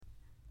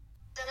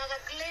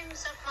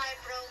dreams of my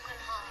broken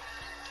heart.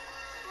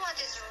 What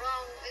is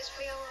wrong with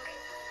me, Henri?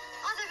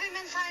 Other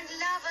women find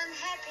love and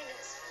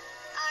happiness.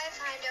 I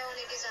find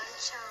only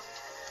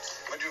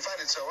disenchantment. But you find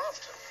it so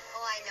often.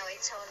 Oh, I know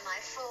it's all my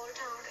fault,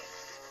 Henri.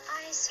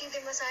 I see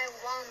them as I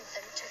want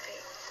them to be,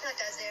 not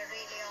as they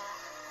really are.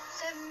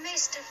 The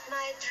mist of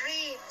my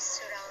dreams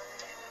surround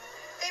them.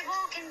 They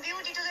walk in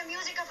beauty to the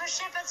music of a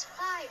shepherd's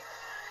pipe.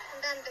 And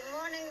then the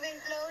morning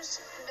wind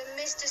blows and the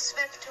mist is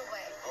swept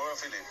away. Poor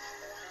Philippe.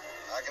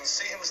 I can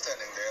see him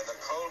standing there in the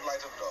cold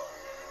light of dawn,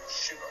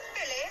 shivering.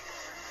 Really?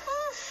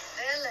 Oh,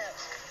 Philip.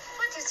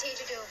 What is he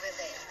to do with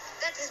it?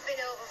 That has been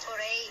over for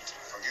ages.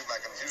 Forgive my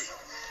confusion.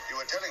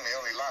 You were telling me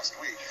only last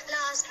week.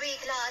 Last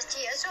week, last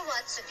year, so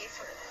what's the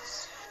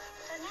difference?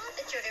 But now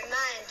that you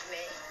remind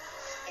me,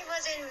 he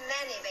was in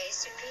many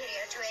ways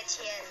superior to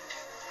Etienne.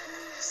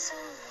 So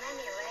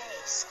many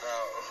ways.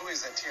 Now, who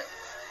is Etienne?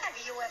 Have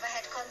you ever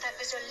had contact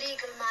with your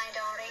legal mind,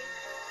 Henri?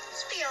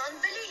 It's beyond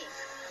belief.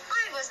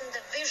 I wasn't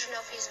the vision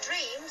of his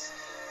dreams.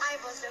 I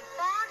was the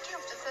party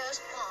of the first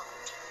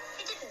part.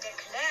 He didn't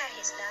declare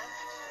his love.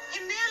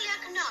 He merely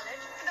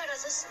acknowledged that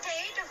as a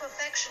state of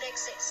affection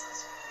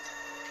exists.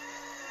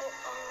 Oh,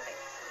 Henri,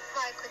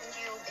 why couldn't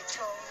you be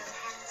tall and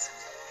handsome?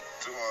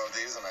 2 more of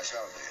these and I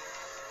shall be.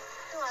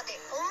 You are the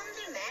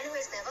only man who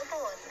has never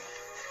bored me.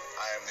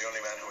 I am the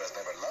only man who has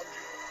never loved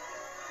you.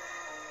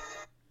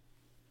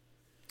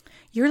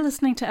 You're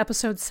listening to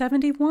episode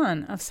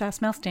 71 of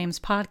Sassmouth Dames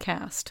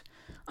podcast.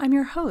 I'm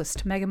your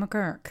host, Megan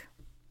McGurk.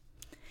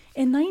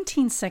 In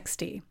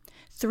 1960,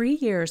 3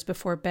 years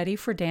before Betty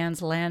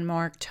Friedan's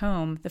landmark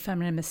tome, The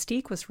Feminine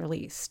Mystique, was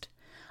released,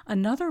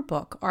 another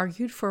book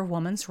argued for a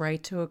woman's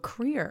right to a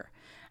career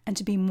and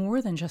to be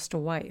more than just a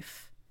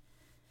wife.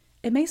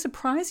 It may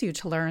surprise you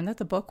to learn that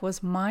the book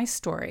was My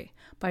Story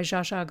by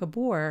Zsa Zsa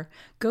Gabor,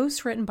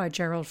 ghostwritten by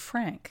Gerald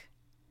Frank.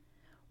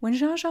 When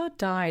Zsa Zsa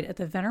died at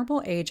the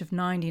venerable age of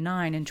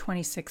 99 in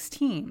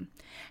 2016,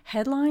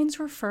 headlines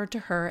referred to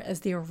her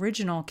as the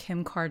original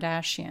Kim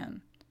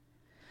Kardashian,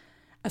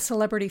 a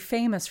celebrity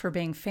famous for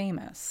being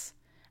famous.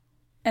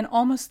 And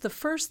almost the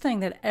first thing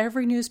that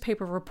every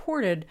newspaper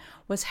reported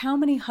was how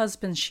many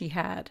husbands she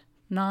had,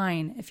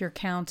 9 if you're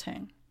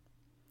counting.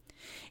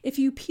 If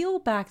you peel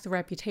back the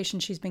reputation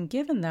she's been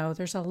given, though,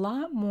 there's a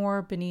lot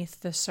more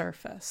beneath the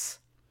surface.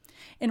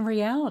 In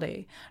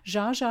reality,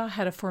 Zsa Zsa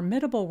had a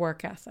formidable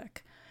work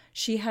ethic.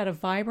 She had a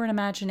vibrant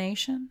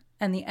imagination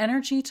and the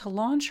energy to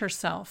launch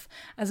herself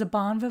as a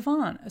bon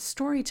vivant, a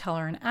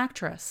storyteller, an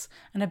actress,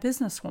 and a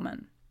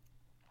businesswoman.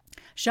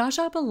 Zsa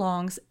Zsa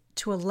belongs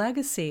to a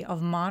legacy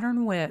of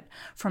modern wit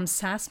from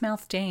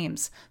Sassmouth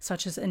dames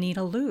such as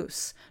Anita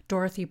Loos,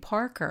 Dorothy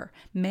Parker,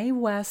 Mae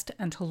West,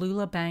 and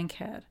Tallulah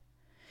Bankhead.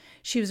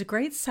 She was a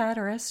great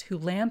satirist who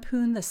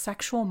lampooned the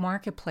sexual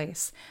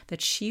marketplace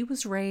that she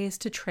was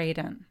raised to trade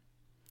in.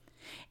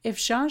 If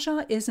Zsa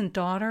Zsa isn't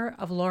daughter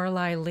of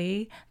Lorelei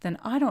Lee, then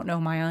I don't know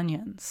my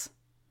onions.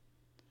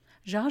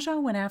 Zsa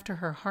Zsa went after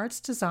her heart's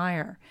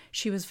desire.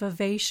 She was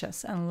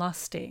vivacious and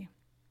lusty.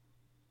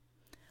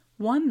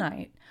 One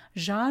night,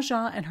 Zsa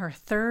Zsa and her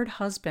third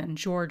husband,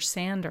 George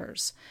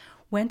Sanders,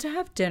 went to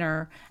have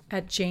dinner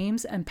at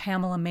James and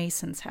Pamela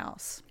Mason's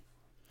house.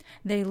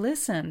 They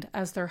listened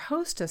as their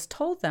hostess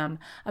told them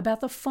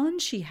about the fun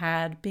she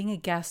had being a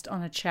guest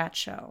on a chat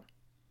show.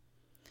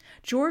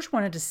 George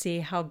wanted to see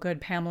how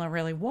good Pamela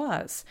really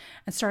was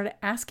and started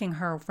asking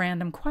her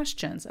random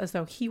questions as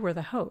though he were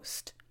the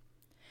host.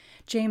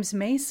 James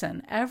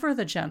Mason, ever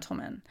the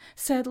gentleman,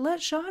 said, "Let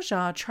Zsa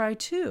Zsa try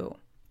too."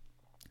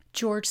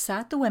 George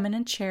sat the women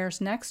in chairs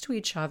next to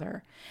each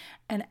other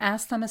and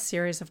asked them a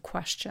series of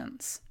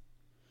questions.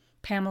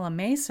 Pamela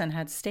Mason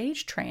had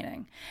stage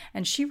training,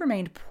 and she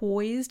remained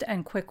poised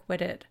and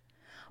quick-witted.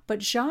 But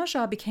Zsa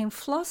Zsa became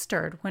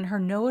flustered when her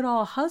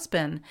know-it-all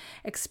husband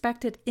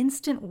expected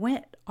instant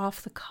wit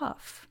off the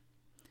cuff.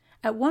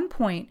 At one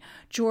point,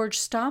 George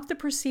stopped the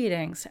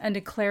proceedings and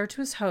declared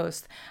to his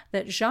host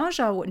that Zsa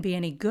Zsa wouldn't be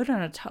any good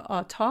on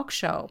a talk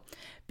show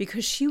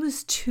because she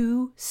was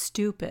too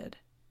stupid.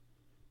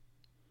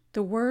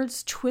 The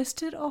words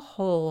twisted a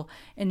hole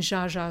in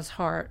Zsa Zsa's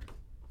heart.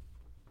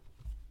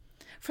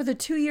 For the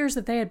 2 years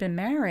that they had been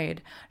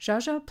married, Zsa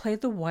Zsa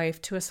played the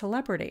wife to a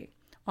celebrity.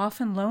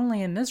 Often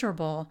lonely and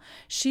miserable,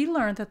 she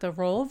learned that the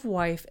role of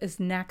wife is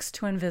next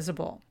to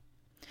invisible.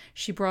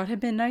 She brought him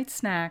midnight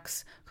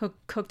snacks,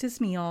 cooked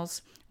his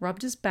meals,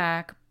 rubbed his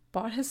back,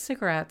 bought his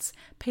cigarettes,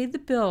 paid the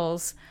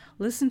bills,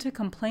 listened to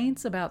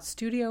complaints about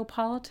studio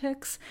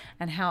politics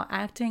and how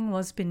acting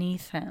was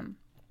beneath him.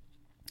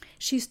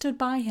 She stood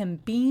by him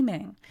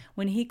beaming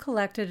when he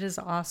collected his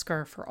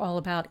Oscar for All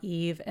About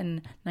Eve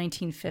in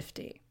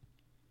 1950.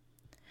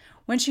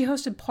 When she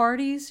hosted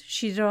parties,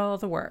 she did all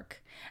the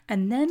work,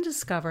 and then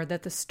discovered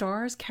that the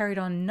stars carried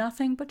on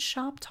nothing but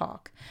shop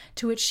talk,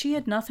 to which she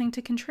had nothing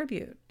to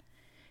contribute.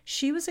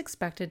 She was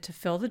expected to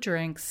fill the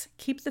drinks,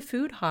 keep the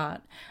food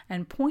hot,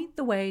 and point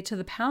the way to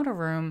the powder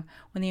room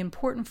when the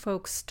important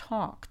folks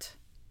talked.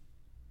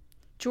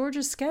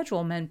 George's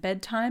schedule meant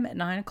bedtime at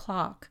 9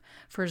 o'clock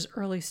for his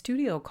early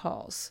studio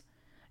calls.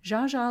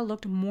 Zsa Zsa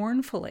looked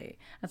mournfully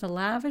at the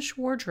lavish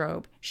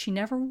wardrobe she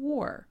never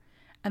wore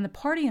and the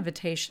party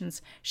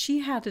invitations she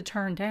had to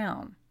turn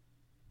down.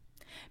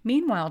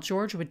 Meanwhile,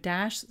 George would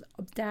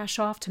dash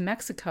off to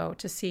Mexico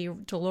to see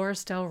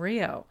Dolores Del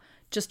Rio,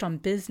 just on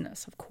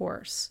business, of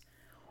course.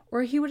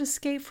 Or he would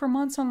escape for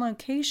months on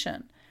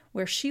location,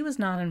 where she was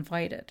not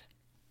invited.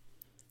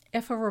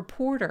 If a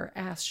reporter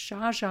asked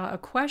Zsa Zsa a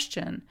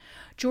question,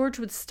 George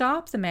would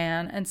stop the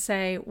man and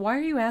say, "Why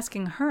are you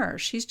asking her?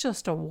 She's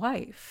just a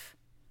wife."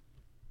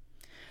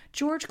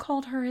 George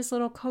called her his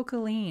little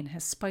cocaline,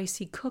 his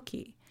spicy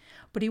cookie,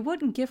 but he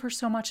wouldn't give her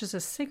so much as a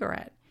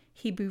cigarette.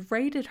 He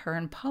berated her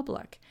in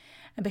public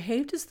and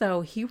behaved as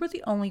though he were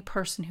the only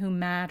person who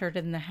mattered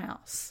in the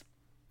house.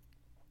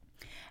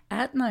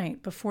 At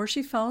night, before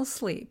she fell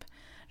asleep,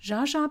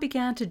 Zsa Zsa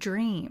began to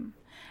dream,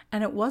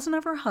 and it wasn't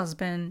of her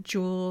husband,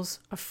 jewels,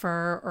 a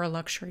fur, or a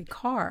luxury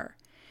car.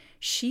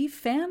 She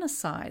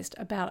fantasized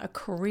about a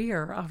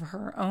career of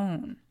her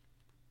own.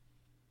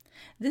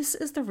 This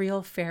is the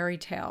real fairy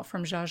tale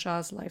from Zsa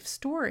Zsa's life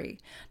story,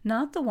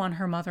 not the one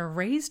her mother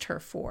raised her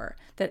for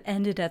that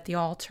ended at the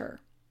altar.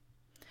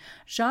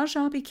 Zsa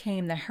Zsa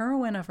became the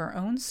heroine of her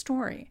own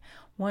story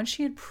once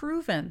she had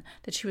proven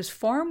that she was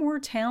far more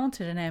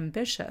talented and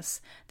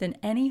ambitious than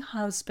any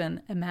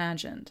husband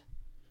imagined.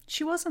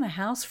 She wasn't a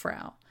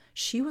housefrau.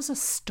 She was a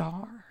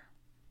star.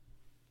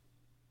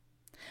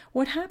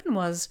 What happened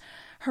was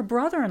her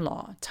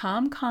brother-in-law,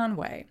 Tom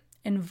Conway,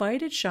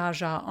 invited Zsa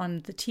Zsa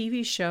on the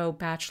TV show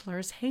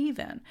Bachelor's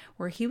Haven,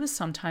 where he was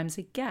sometimes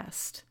a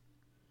guest.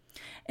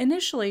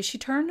 Initially, she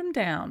turned him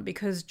down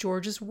because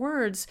George's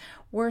words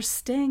were a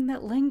sting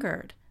that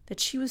lingered, that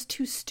she was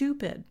too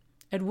stupid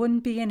and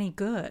wouldn't be any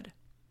good.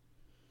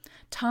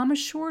 Tom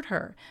assured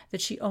her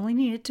that she only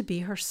needed to be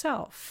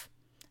herself.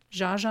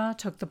 Zsa Zsa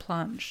took the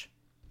plunge.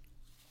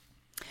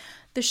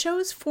 The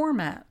show's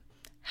format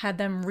had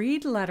them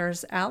read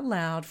letters out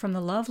loud from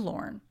the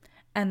lovelorn,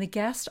 and the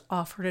guest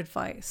offered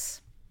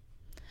advice.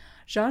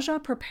 Zsa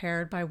Zsa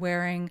prepared by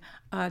wearing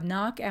a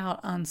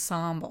knockout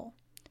ensemble.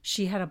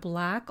 She had a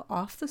black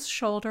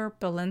off-the-shoulder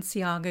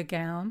Balenciaga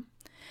gown,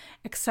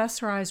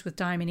 accessorized with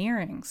diamond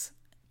earrings,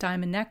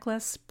 diamond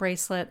necklace,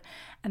 bracelet,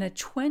 and a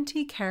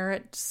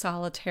 20-carat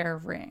solitaire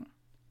ring.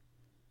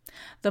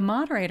 The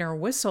moderator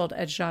whistled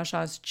at Zsa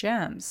Zsa's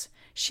gems.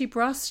 She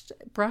brushed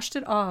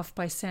it off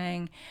by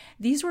saying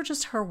these were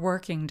just her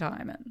working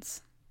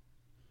diamonds.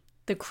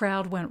 The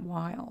crowd went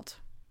wild.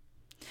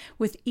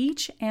 With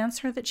each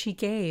answer that she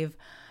gave,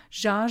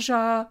 Zsa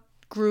Zsa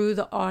grew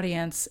the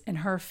audience in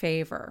her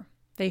favor.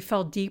 They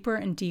fell deeper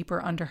and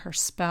deeper under her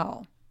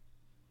spell.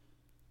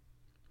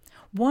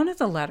 One of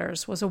the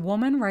letters was a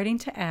woman writing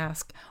to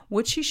ask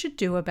what she should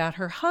do about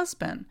her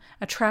husband,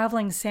 a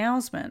traveling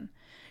salesman.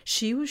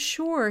 She was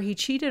sure he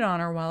cheated on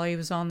her while he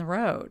was on the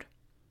road.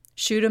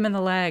 "Shoot him in the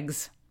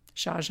legs,"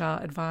 Zsa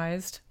Zsa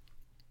advised.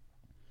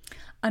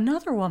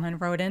 Another woman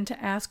wrote in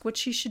to ask what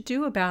she should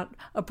do about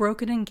a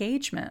broken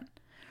engagement.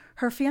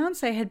 Her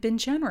fiancé had been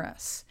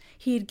generous.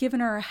 He had given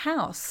her a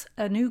house,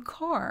 a new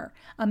car,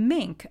 a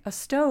mink, a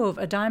stove,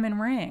 a diamond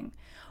ring.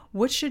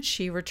 What should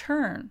she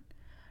return?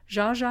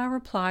 Zsa Zsa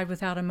replied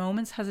without a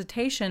moment's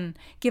hesitation,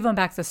 "Give him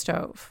back the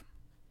stove."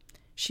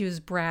 She was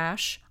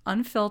brash,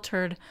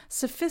 unfiltered,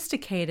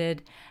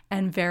 sophisticated,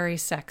 and very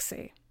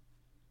sexy.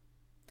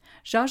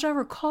 Zsa Zsa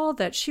recalled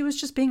that she was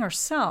just being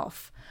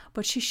herself,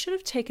 but she should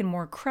have taken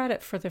more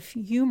credit for the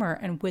humor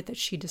and wit that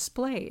she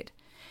displayed.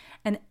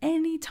 And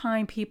any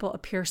time people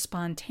appear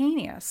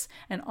spontaneous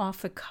and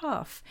off the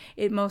cuff,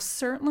 it most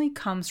certainly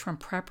comes from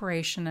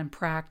preparation and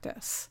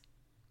practice.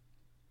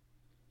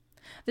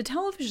 The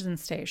television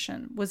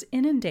station was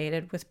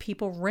inundated with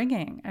people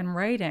ringing and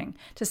writing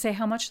to say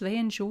how much they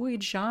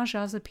enjoyed Zsa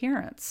Zsa's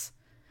appearance.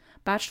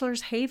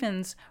 Bachelor's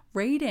Haven's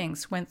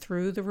ratings went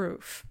through the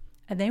roof,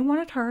 and they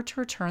wanted her to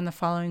return the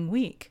following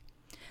week.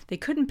 They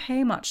couldn't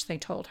pay much, they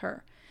told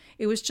her.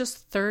 It was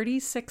just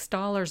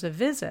 $36 a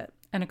visit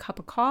and a cup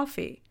of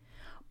coffee,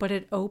 but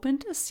it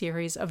opened a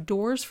series of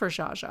doors for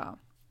Zsa Zsa.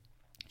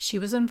 She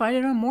was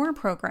invited on more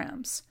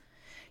programs.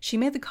 She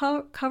made the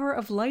cover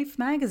of Life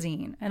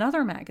magazine and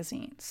other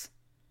magazines.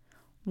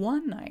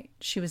 One night,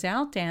 she was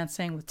out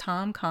dancing with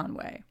Tom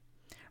Conway.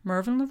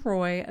 Mervyn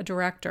LeRoy, a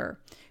director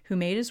who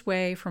made his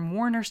way from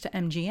Warner's to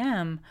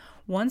MGM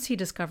once he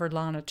discovered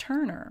Lana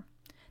Turner,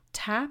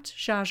 tapped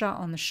Zsa Zsa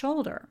on the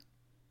shoulder.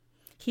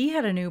 He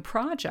had a new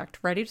project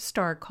ready to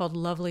start called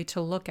Lovely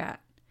to Look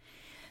At.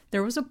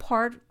 There was a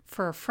part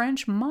for a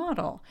French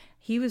model.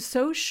 He was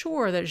so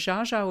sure that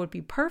Zsa Zsa would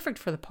be perfect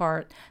for the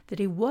part that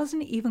he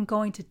wasn't even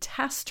going to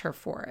test her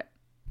for it.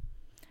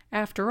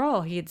 After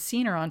all, he had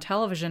seen her on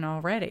television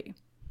already,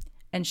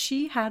 and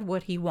she had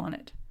what he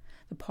wanted.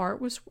 The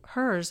part was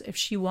hers if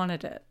she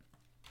wanted it.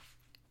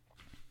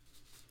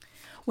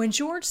 When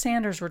George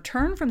Sanders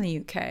returned from the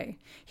UK,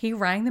 he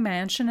rang the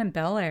mansion in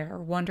Bel Air,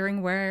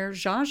 wondering where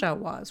Zsa Zsa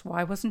was.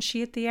 Why wasn't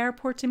she at the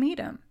airport to meet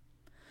him?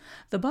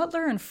 The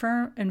butler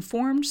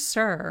informed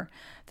Sir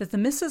that the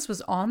missus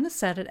was on the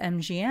set at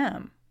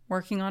MGM,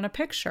 working on a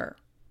picture.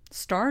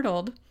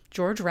 Startled,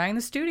 George rang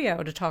the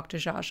studio to talk to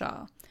Zsa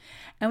Zsa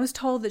and was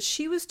told that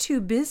she was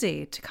too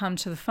busy to come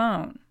to the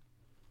phone.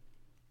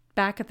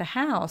 Back at the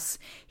house,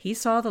 he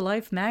saw the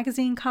Life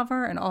magazine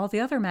cover and all the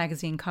other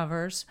magazine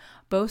covers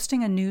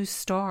boasting a new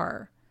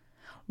star.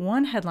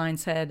 One headline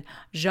said,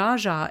 "Zsa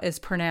Zsa is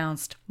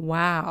pronounced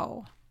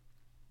wow."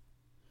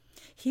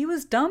 He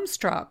was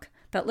dumbstruck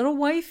that little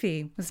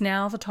wifey was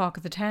now the talk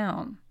of the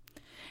town.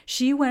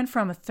 She went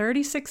from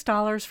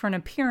 $36 for an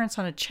appearance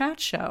on a chat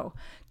show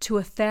to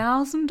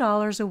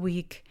 $1,000 a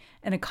week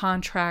and a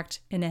contract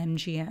in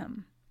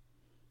MGM.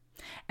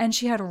 And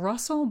she had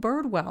Russell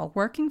Birdwell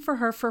working for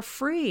her for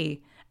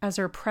free as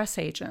her press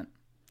agent.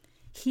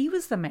 He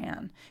was the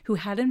man who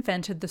had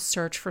invented the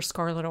search for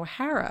Scarlett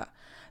O'Hara,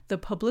 the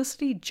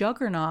publicity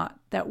juggernaut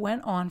that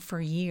went on for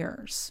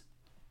years.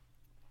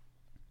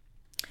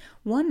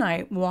 One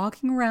night,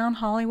 walking around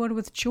Hollywood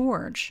with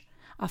George,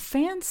 a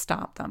fan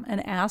stopped them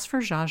and asked for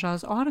Zsa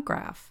Zsa's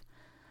autograph.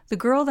 The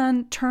girl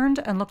then turned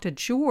and looked at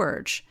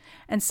George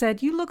and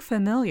said, "You look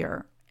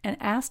familiar," and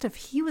asked if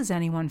he was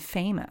anyone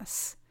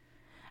famous.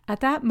 At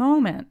that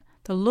moment,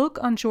 the look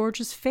on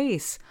George's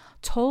face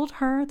told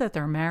her that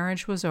their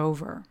marriage was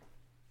over.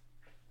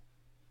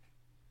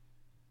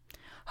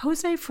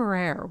 Jose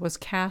Ferrer was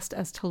cast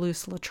as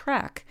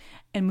Toulouse-Lautrec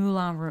in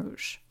Moulin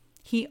Rouge.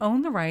 He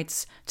owned the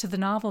rights to the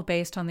novel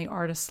based on the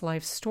artist's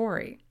life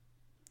story.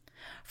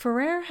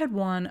 Ferrer had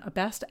won a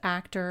Best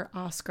Actor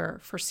Oscar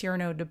for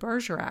Cyrano de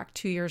Bergerac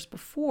 2 years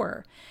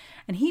before,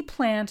 and he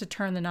planned to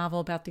turn the novel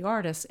about the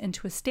artist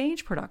into a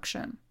stage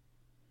production.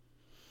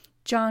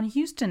 John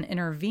Huston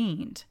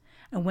intervened,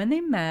 and when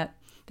they met,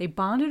 they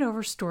bonded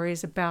over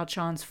stories about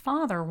John's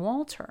father,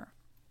 Walter.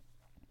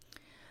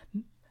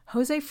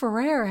 Jose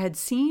Ferrer had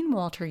seen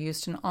Walter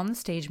Huston on the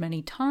stage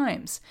many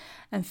times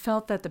and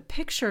felt that the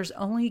pictures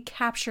only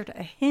captured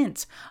a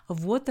hint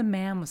of what the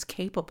man was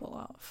capable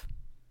of.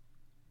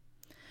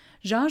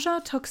 Zsa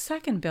Zsa took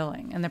second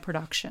billing in the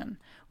production,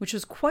 which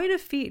was quite a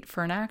feat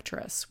for an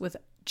actress with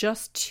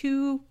just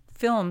 2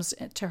 films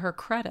to her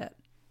credit.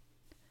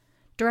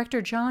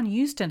 Director John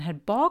Huston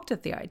had balked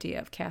at the idea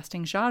of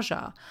casting Zsa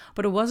Zsa,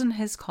 but it wasn't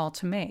his call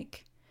to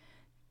make.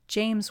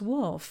 James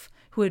Wolfe,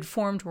 who had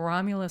formed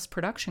Romulus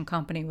Production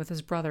Company with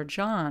his brother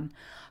John,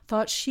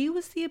 thought she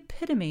was the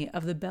epitome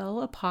of the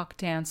Belle Epoque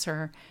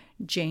dancer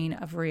Jane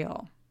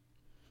Avril.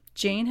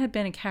 Jane had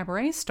been a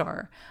cabaret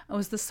star and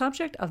was the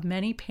subject of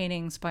many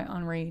paintings by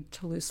Henri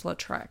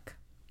Toulouse-Lautrec.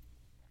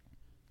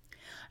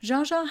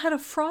 Zsa Zsa had a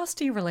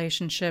frosty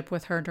relationship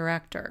with her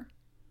director.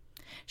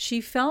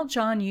 She felt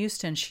John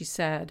Huston, she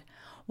said,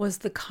 was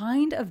the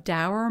kind of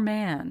dour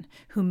man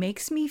who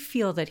makes me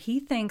feel that he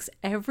thinks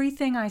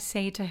everything I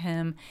say to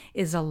him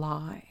is a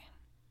lie.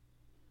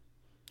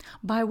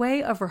 By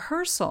way of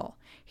rehearsal,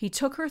 he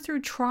took her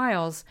through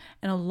trials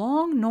in a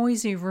long,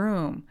 noisy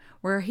room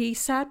where he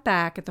sat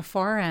back at the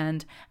far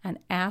end and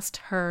asked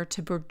her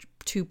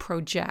to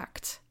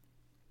project.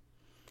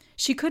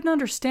 She couldn't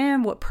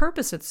understand what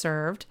purpose it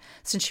served,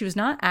 since she was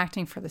not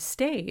acting for the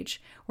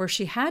stage, where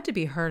she had to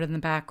be heard in the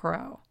back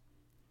row.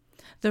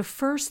 The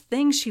first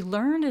thing she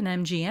learned in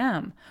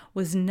MGM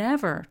was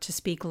never to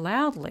speak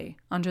loudly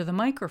under the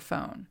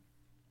microphone.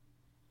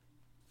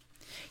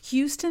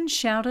 Huston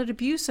shouted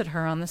abuse at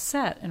her on the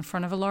set in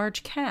front of a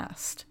large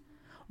cast.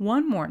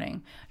 One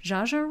morning,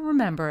 Zsa Zsa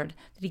remembered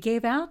that he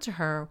gave out to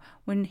her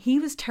when he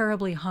was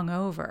terribly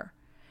hungover.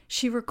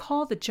 She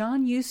recalled that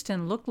John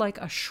Huston looked like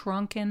a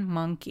shrunken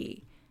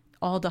monkey,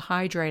 all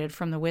dehydrated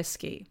from the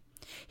whiskey.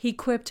 He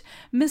quipped,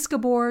 "Miss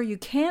Gabor, you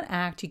can't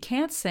act, you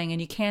can't sing,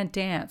 and you can't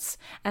dance.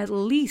 At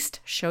least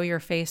show your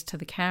face to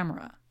the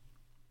camera."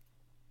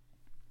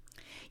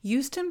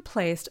 Huston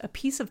placed a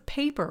piece of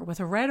paper with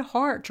a red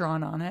heart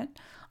drawn on it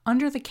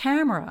under the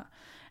camera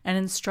and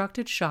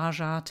instructed Zsa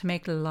Zsa to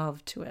make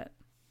love to it.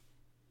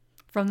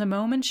 From the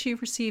moment she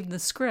received the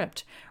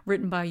script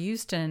written by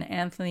Huston and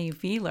Anthony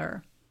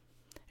Wheeler,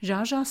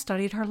 Zsa Zsa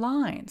studied her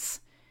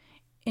lines.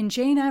 "In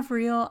Jane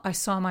Avril, I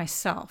saw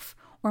myself,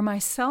 or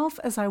myself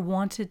as I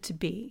wanted to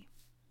be."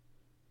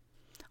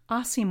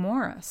 Ossie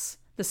Morris,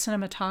 the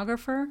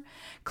cinematographer,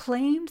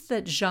 claimed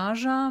that Zsa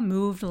Zsa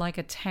moved like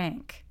a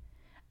tank,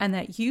 and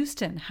that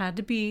Huston had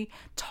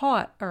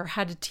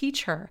to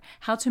teach her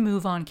how to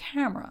move on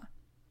camera.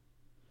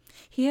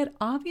 He had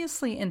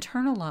obviously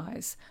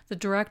internalized the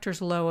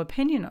director's low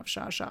opinion of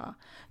Zsa Zsa.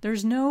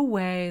 There's no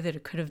way that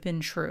it could have been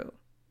true.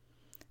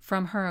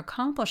 From her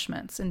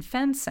accomplishments in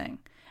fencing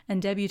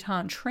and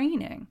debutante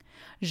training,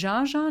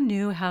 Zsa Zsa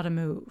knew how to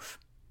move.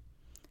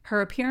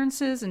 Her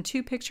appearances in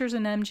 2 pictures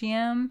in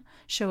MGM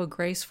show a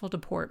graceful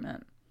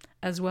deportment,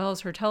 as well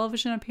as her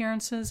television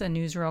appearances and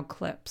newsreel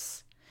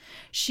clips.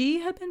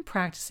 She had been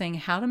practicing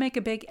how to make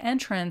a big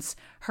entrance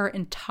her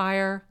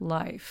entire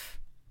life.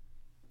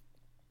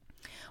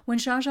 When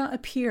Zsa Zsa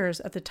appears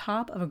at the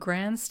top of a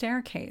grand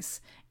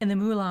staircase in the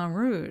Moulin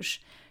Rouge,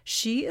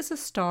 she is a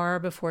star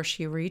before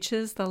she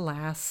reaches the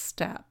last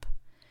step.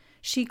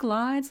 She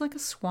glides like a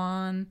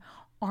swan,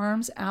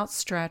 arms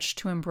outstretched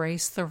to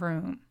embrace the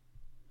room.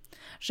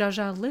 Zsa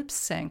Zsa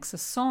lip-syncs a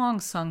song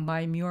sung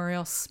by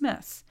Muriel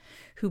Smith,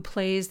 who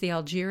plays the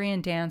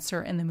Algerian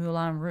dancer in the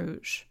Moulin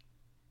Rouge.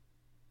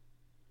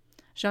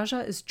 Zsa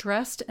Zsa is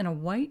dressed in a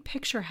white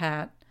picture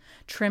hat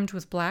trimmed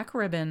with black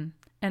ribbon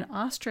and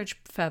ostrich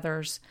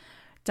feathers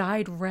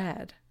dyed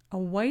red, a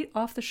white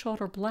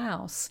off-the-shoulder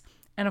blouse,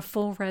 and a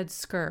full red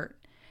skirt.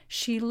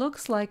 She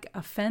looks like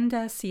a fin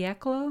de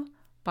siècle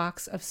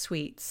box of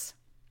sweets.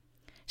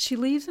 She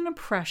leaves an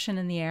impression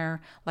in the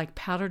air like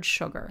powdered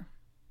sugar.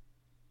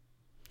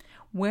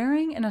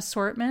 Wearing an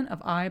assortment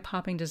of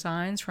eye-popping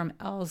designs from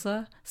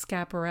Elsa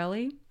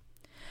Schiaparelli,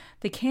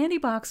 the candy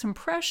box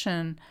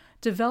impression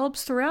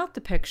develops throughout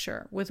the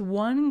picture with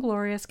one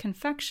glorious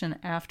confection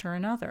after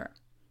another.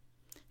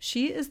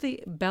 She is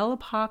the Belle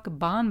Epoque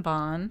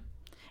bonbon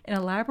in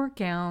elaborate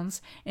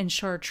gowns and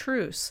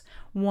chartreuse,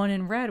 one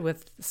in red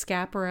with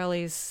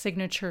Schiaparelli's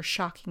signature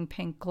shocking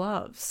pink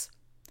gloves.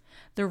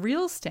 The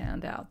real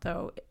standout,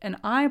 though, an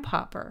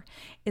eye-popper,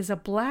 is a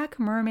black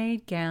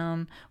mermaid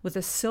gown with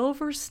a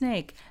silver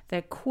snake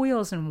that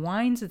coils and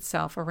winds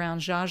itself around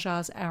Zsa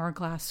Zsa's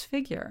hourglass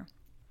figure,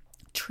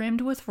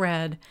 trimmed with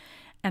red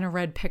and a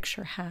red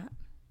picture hat.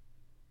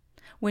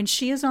 When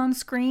she is on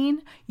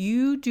screen,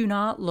 you do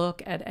not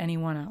look at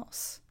anyone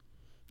else.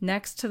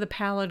 Next to the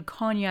pallid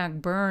cognac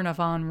burn of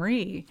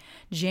Henri,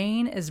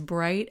 Jane is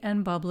bright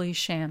and bubbly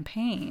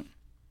champagne.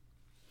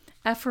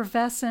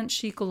 Effervescent,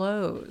 she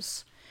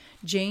glows.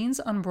 Jane's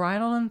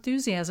unbridled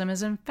enthusiasm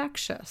is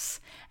infectious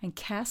and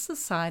casts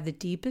aside the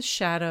deepest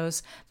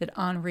shadows that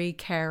Henri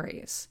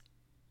carries.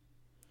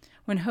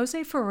 When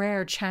Jose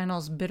Ferrer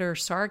channels bitter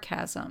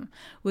sarcasm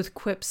with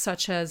quips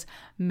such as,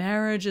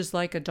 "Marriage is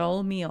like a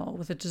dull meal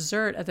with a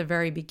dessert at the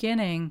very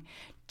beginning,"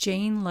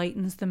 Jane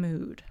lightens the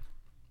mood.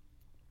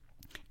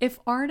 If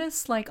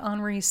artists like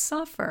Henri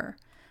suffer,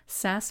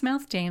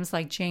 sass-mouthed dames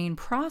like Jane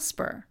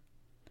prosper.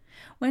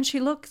 When she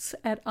looks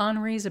at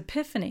Henri's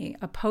Epiphany,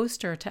 a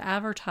poster to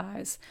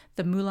advertise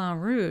the Moulin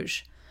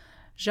Rouge,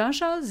 Zsa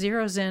Zsa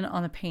zeroes in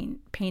on the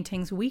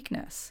painting's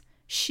weakness.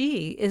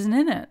 She isn't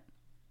in it.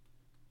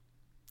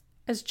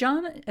 As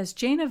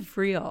Jane of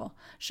Vrille,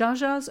 Zsa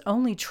Zsa's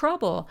only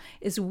trouble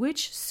is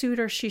which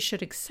suitor she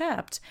should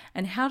accept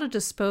and how to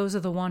dispose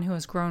of the one who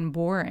has grown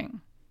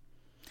boring.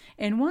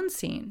 In one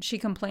scene, she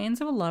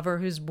complains of a lover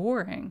who's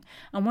boring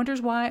and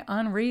wonders why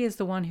Henri is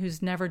the one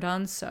who's never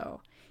done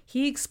so.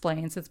 He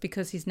explains it's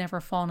because he's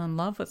never fallen in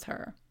love with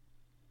her.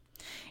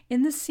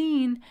 In the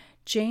scene,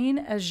 Jane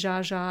as Zsa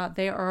Zsa,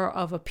 they are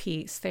of a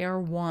piece, they are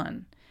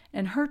one.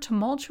 In her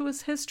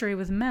tumultuous history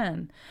with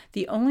men,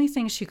 the only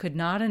thing she could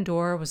not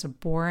endure was a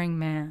boring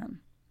man.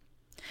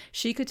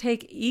 She could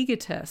take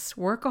egotists,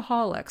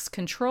 workaholics,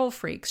 control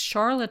freaks,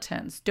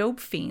 charlatans, dope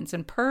fiends,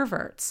 and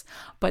perverts,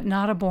 but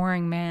not a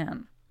boring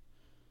man.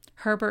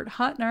 Herbert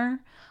Huttner,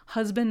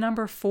 husband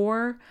number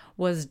 4,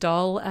 was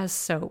dull as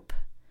soap.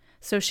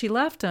 So she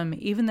left him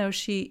even though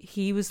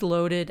he was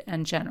loaded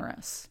and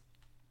generous.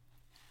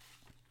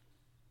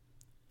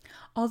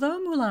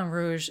 Although Moulin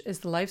Rouge is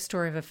the life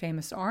story of a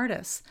famous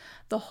artist,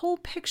 the whole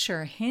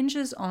picture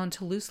hinges on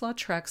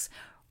Toulouse-Lautrec's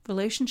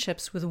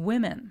relationships with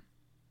women.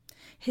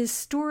 His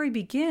story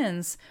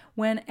begins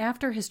when,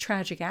 after his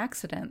tragic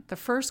accident, the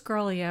first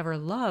girl he ever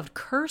loved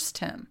cursed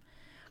him,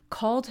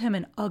 called him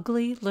an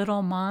ugly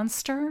little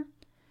monster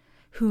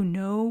who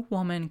no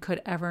woman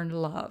could ever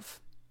love.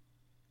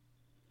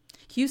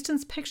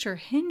 Houston's picture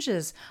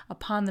hinges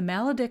upon the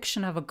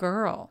malediction of a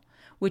girl,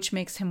 which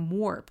makes him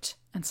warped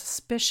and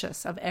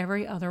suspicious of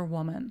every other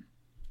woman.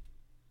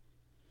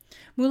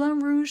 Moulin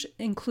Rouge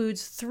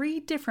includes 3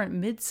 different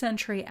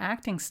mid-century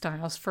acting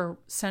styles for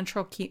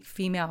central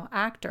female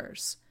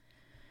actors.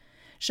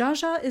 Zsa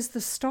Zsa is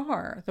the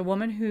star, the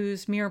woman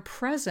whose mere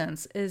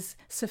presence is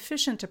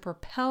sufficient to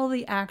propel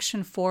the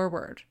action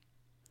forward.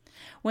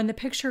 When the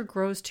picture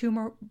grows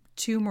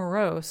too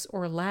morose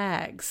or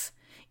lags,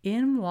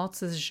 in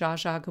waltzes Zsa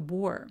Zsa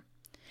Gabor.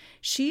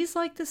 She's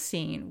like the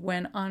scene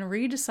when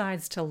Henri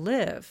decides to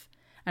live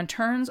and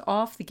turns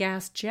off the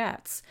gas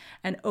jets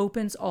and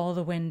opens all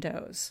the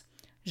windows.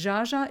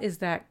 Zsa Zsa is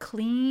that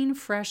clean,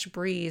 fresh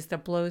breeze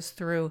that blows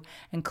through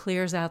and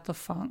clears out the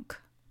funk.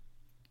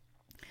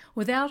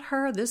 Without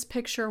her, this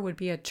picture would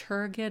be a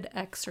turgid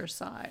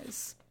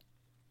exercise.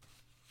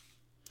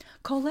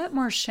 Colette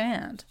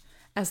Marchand,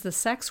 as the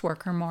sex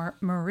worker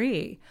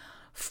Marie,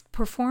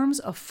 performs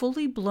a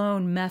fully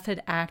blown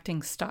method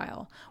acting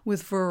style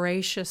with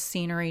voracious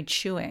scenery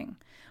chewing,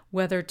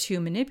 whether to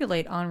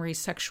manipulate Henri's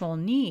sexual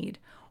need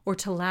or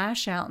to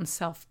lash out in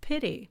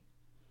self-pity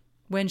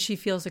when she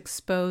feels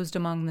exposed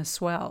among the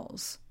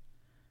swells.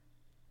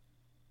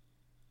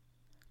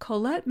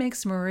 Colette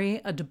makes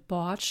Marie a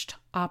debauched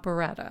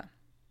operetta.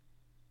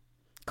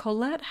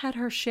 Colette had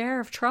her share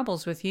of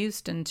troubles with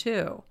Houston,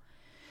 too.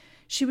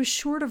 She was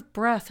short of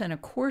breath in a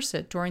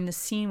corset during the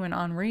scene when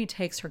Henri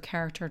takes her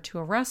character to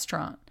a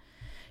restaurant.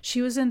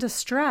 She was in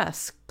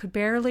distress, could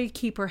barely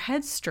keep her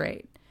head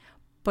straight,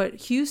 but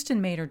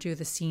Houston made her do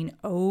the scene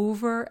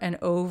over and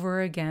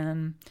over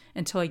again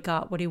until he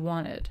got what he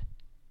wanted.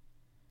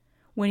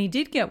 When he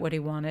did get what he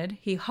wanted,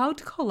 he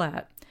hugged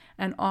Colette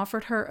and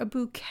offered her a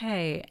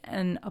bouquet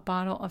and a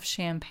bottle of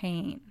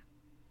champagne.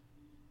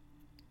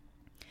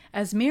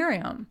 As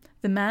Miriam,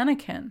 the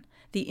mannequin,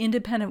 the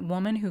independent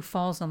woman who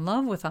falls in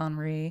love with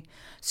Henri,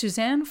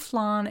 Suzanne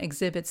Flon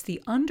exhibits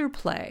the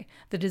underplay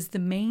that is the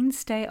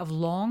mainstay of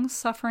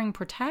long-suffering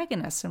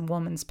protagonists in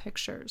women's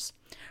pictures,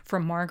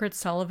 from Margaret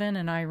Sullivan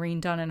and Irene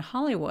Dunne in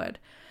Hollywood,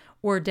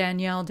 or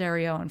Danielle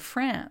Darrieux in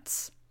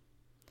France.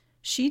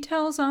 She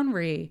tells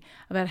Henri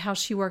about how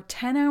she worked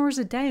 10 hours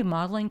a day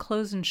modeling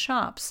clothes in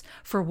shops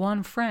for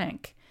 1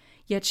 franc,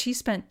 yet she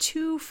spent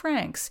 2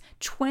 francs,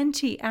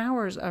 20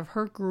 hours of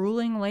her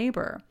grueling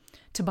labor,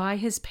 to buy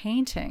his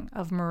painting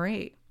of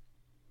Marie.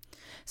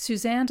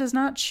 Suzanne does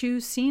not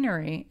choose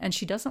scenery, and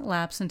she doesn't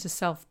lapse into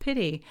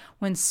self-pity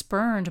when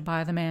spurned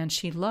by the man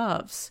she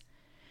loves.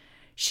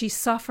 She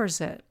suffers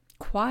it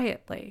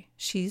quietly.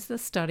 She's the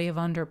study of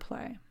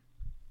underplay.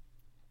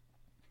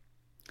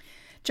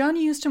 John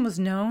Huston was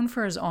known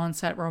for his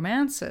on-set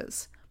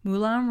romances.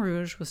 Moulin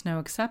Rouge was no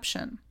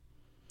exception.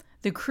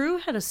 The crew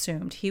had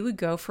assumed he would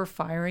go for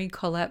fiery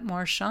Colette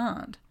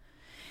Marchand.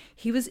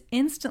 He was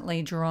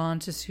instantly drawn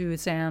to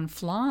Suzanne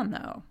Flon,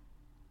 though.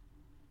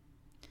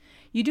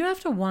 You do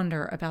have to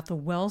wonder about the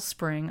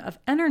wellspring of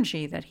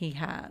energy that he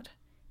had.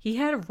 He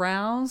had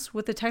rows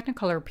with the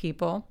Technicolor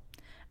people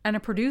and a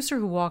producer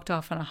who walked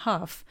off in a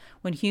huff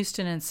when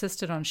Huston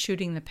insisted on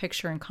shooting the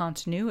picture in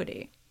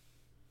continuity.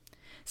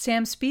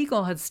 Sam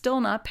Spiegel had still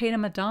not paid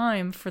him a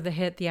dime for the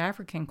hit The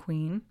African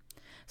Queen,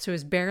 so he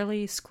was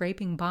barely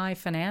scraping by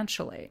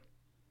financially.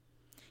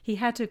 He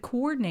had to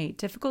coordinate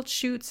difficult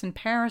shoots in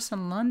Paris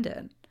and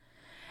London.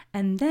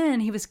 And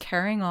then he was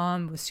carrying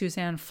on with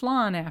Suzanne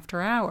Flon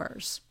after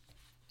hours.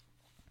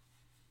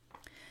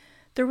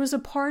 There was a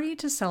party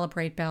to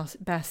celebrate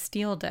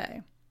Bastille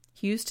Day.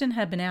 Huston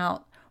had been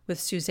out with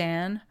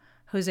Suzanne,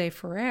 Jose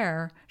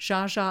Ferrer,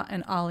 Zsa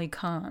and Ali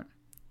Khan.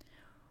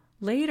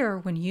 Later,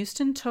 when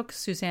Huston took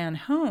Suzanne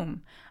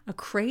home, a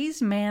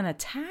crazed man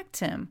attacked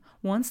him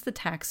once the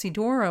taxi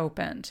door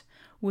opened,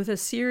 with a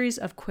series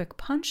of quick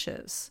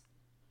punches.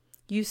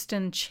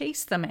 Huston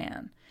chased the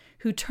man,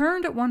 who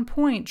turned at one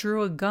point,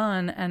 drew a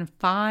gun, and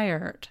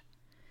fired.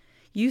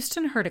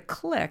 Huston heard a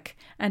click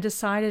and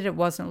decided it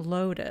wasn't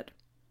loaded.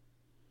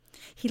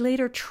 He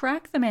later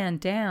tracked the man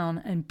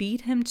down and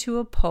beat him to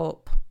a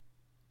pulp.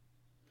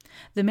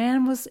 The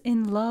man was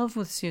in love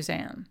with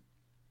Suzanne.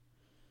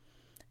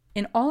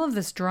 In all of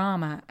this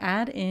drama,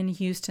 add in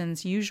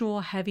Huston's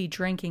usual heavy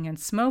drinking and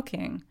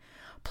smoking,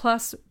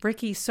 plus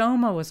Ricky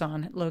Soma was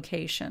on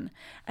location,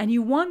 and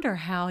you wonder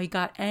how he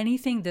got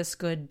anything this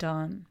good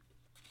done.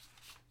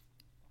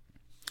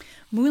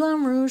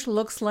 Moulin Rouge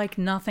looks like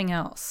nothing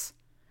else.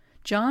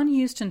 John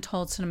Huston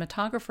told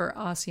cinematographer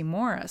Ossie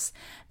Morris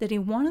that he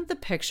wanted the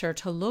picture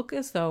to look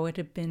as though it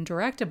had been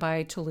directed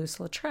by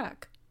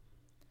Toulouse-Lautrec.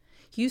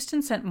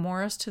 Huston sent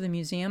Morris to the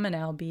museum in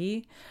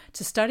Albi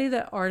to study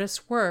the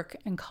artist's work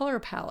and color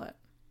palette.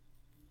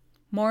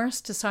 Morris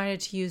decided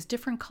to use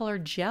different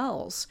colored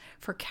gels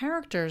for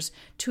characters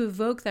to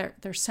evoke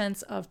their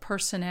sense of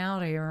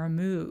personality or a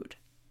mood.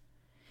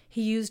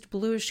 He used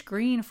bluish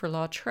green for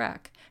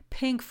Lautrec,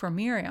 pink for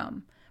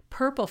Miriam,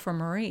 purple for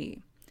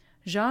Marie.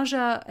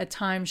 Zsa at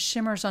times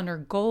shimmers under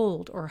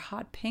gold or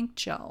hot pink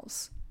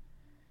gels.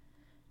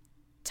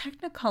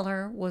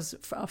 Technicolor was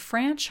a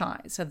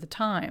franchise at the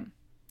time.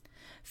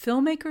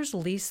 Filmmakers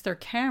leased their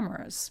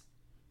cameras.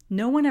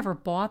 No one ever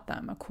bought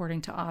them,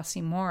 according to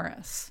Ossie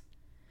Morris.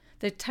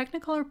 The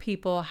Technicolor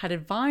people had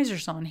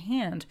advisors on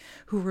hand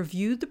who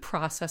reviewed the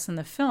process in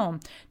the film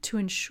to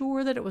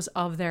ensure that it was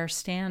of their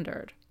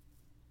standard.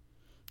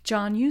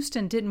 John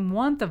Huston didn't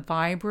want the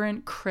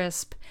vibrant,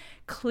 crisp,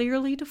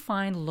 clearly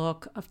defined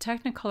look of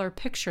Technicolor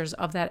pictures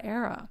of that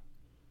era.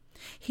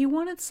 He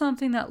wanted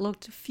something that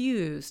looked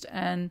diffused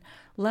and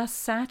less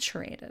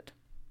saturated.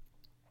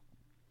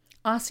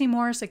 Ossie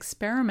Morris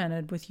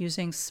experimented with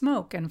using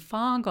smoke and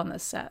fog on the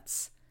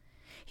sets.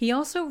 He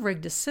also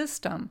rigged a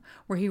system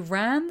where he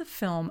ran the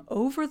film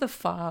over the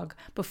fog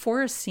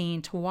before a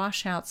scene to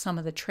wash out some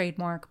of the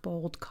trademark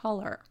bold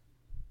color.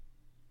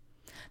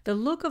 The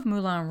look of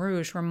Moulin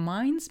Rouge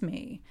reminds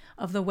me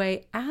of the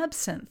way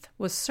absinthe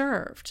was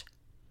served.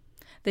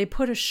 They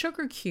put a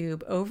sugar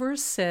cube over a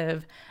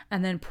sieve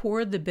and then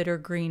poured the bitter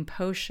green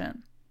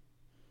potion.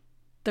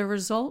 The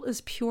result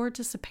is pure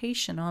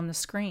dissipation on the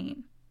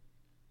screen.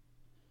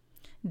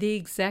 The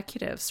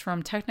executives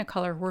from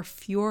Technicolor were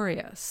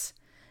furious.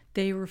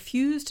 They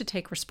refused to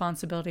take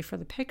responsibility for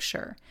the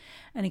picture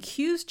and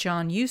accused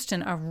John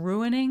Huston of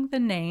ruining the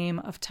name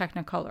of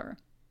Technicolor.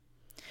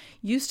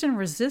 Huston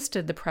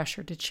resisted the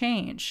pressure to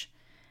change,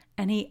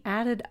 and he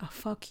added a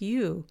fuck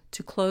you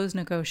to close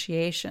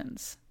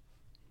negotiations.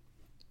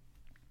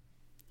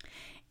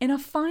 In a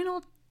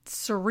final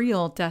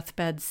surreal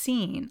deathbed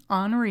scene,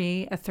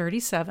 Henri, at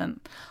 37,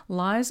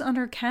 lies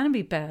under a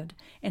canopy bed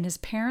in his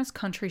parents'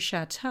 country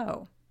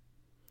chateau.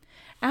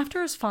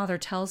 After his father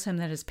tells him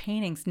that his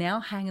paintings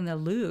now hang in the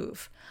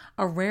Louvre,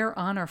 a rare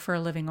honor for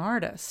a living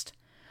artist,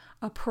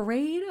 a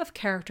parade of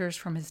characters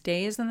from his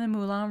days in the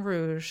Moulin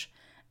Rouge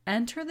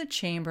enter the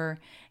chamber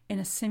in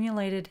a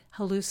simulated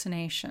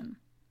hallucination.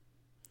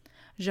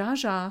 Zsa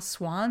Zsa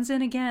swans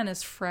in again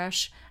as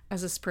fresh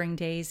as a spring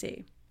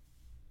daisy.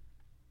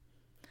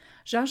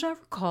 Zsa Zsa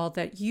recalled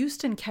that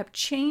Huston kept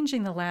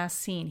changing the last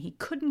scene. He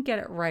couldn't get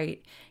it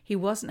right. He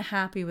wasn't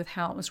happy with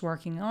how it was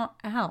working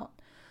out.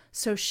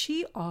 So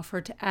she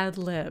offered to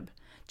ad-lib.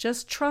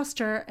 Just trust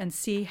her and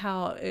see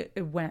how it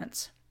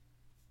went.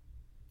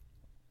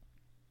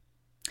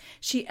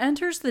 She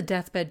enters the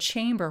deathbed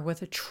chamber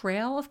with a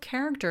trail of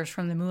characters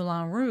from the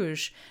Moulin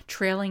Rouge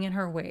trailing in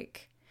her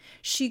wake.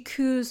 She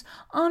coos,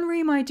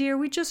 "Henri, my dear,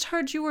 we just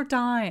heard you were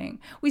dying.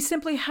 We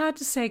simply had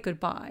to say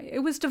goodbye. It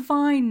was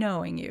divine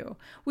knowing you.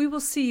 We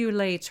will see you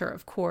later,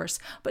 of course.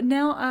 But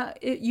now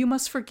you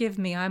must forgive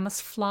me. I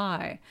must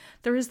fly.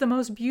 There is the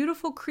most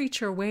beautiful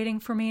creature waiting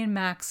for me in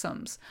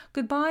Maxim's.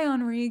 Goodbye,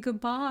 Henri,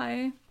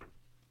 goodbye."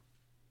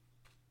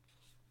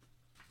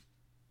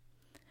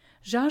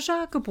 Zsa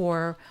Zsa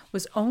Gabor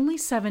was only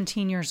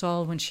 17 years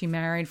old when she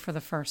married for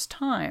the first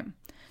time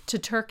to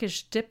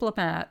Turkish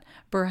diplomat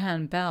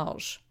Burhan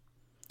Belge.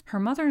 Her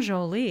mother,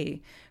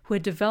 Jolie, who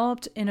had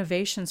developed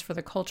innovations for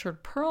the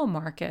cultured pearl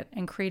market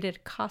and created a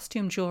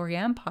costume jewelry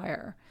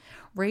empire,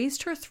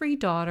 raised her 3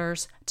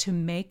 daughters to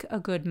make a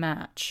good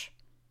match.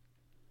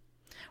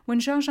 When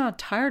Zsa Zsa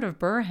tired of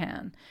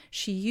Burhan,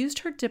 she used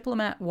her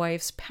diplomat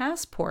wife's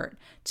passport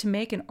to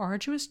make an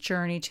arduous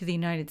journey to the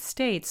United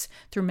States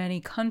through many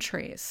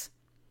countries.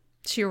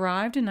 She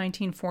arrived in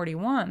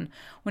 1941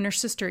 when her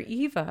sister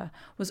Eva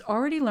was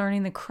already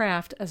learning the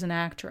craft as an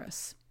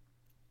actress.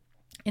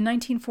 In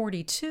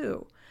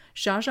 1942,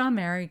 Zsa Zsa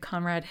married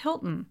Conrad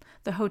Hilton,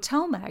 the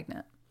hotel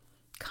magnate.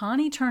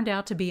 Connie turned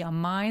out to be a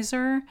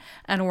miser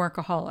and a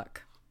workaholic.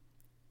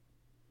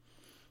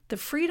 The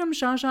freedom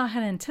Zsa Zsa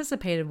had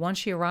anticipated once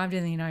she arrived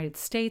in the United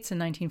States in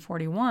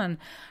 1941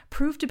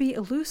 proved to be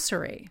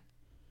illusory.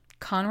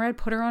 Conrad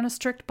put her on a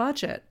strict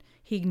budget.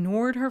 He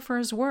ignored her for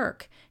his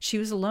work. She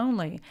was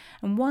lonely,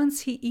 and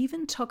once he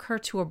even took her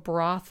to a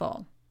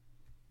brothel.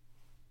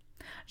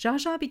 Zsa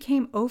Zsa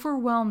became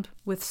overwhelmed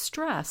with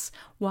stress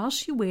while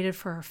she waited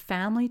for her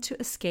family to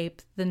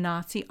escape the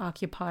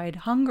Nazi-occupied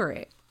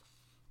Hungary.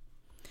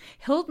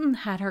 Hilton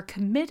had her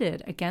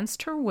committed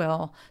against her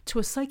will to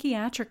a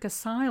psychiatric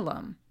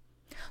asylum.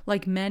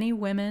 Like many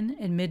women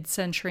in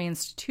mid-century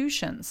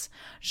institutions,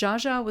 Zsa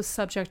Zsa was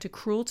subject to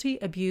cruelty,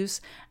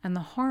 abuse, and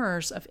the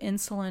horrors of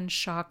insulin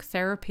shock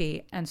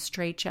therapy and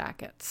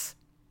straitjackets.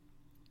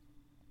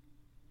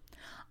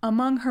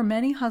 Among her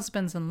many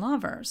husbands and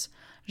lovers,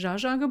 Zsa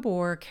Zsa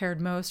Gabor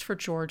cared most for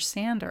George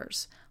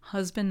Sanders,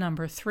 husband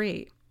number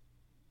 3.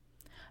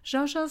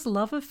 Zsa Zsa's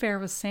love affair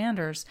with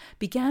Sanders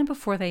began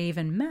before they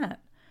even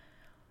met.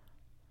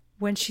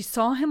 When she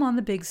saw him on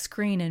the big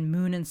screen in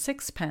Moon and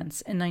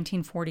Sixpence in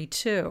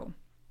 1942.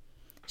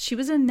 She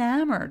was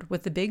enamored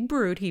with the big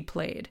brute he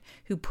played,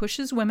 who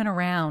pushes women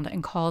around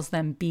and calls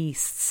them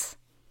beasts.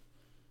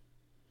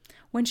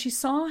 When she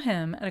saw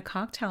him at a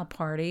cocktail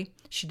party,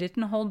 she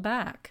didn't hold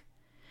back.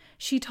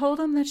 She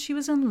told him that she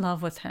was in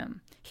love with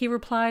him. He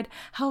replied,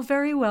 "How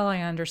very well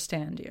I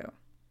understand you."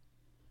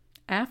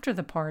 After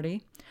the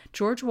party,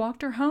 George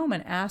walked her home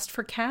and asked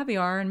for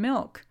caviar and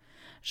milk.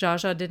 Zsa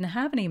Zsa didn't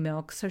have any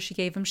milk, so she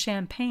gave him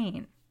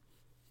champagne.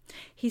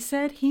 He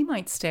said he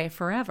might stay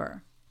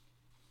forever.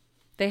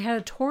 They had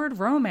a torrid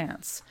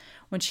romance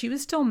when she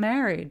was still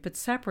married but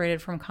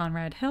separated from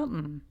Conrad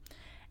Hilton,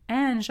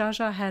 and Zsa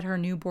Zsa had her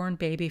newborn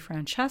baby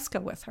Francesca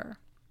with her.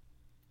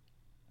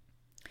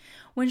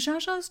 When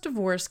Zsa Zsa's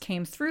divorce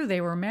came through,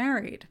 they were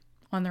married.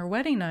 On their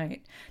wedding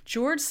night,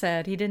 George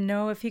said he didn't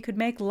know if he could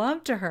make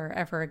love to her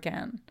ever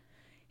again.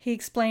 He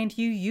explained,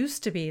 "You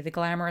used to be the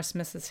glamorous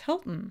Mrs.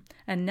 Hilton,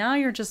 and now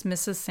you're just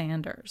Mrs.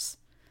 Sanders."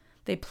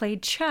 They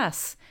played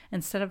chess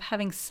instead of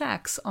having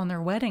sex on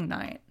their wedding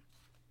night.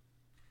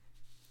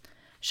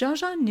 Zsa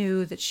Zsa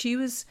knew that she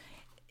was,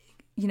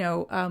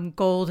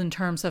 gold in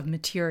terms of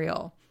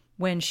material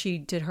when she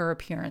did her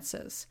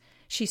appearances.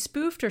 She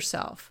spoofed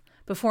herself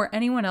before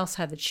anyone else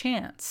had the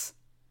chance.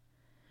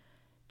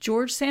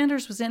 George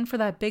Sanders was in for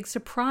that big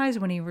surprise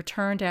when he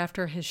returned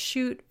after his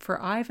shoot for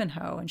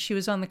Ivanhoe, and she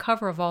was on the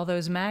cover of all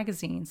those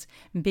magazines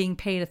and being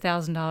paid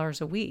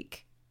 $1,000 a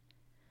week.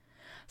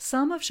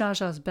 Some of Zsa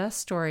Zsa's best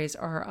stories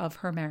are of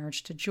her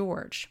marriage to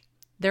George.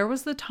 There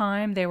was the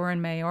time they were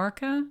in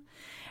Majorca,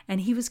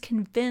 and he was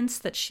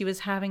convinced that she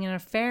was having an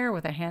affair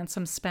with a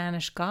handsome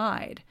Spanish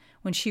guide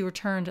when she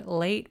returned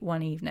late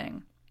one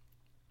evening.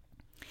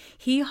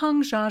 He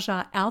hung Zsa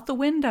Zsa out the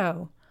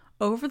window,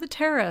 over the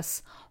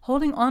terrace,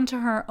 holding on to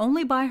her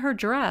only by her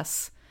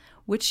dress,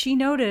 which she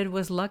noted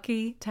was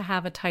lucky to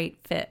have a tight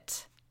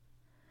fit.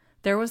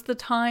 There was the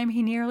time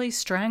he nearly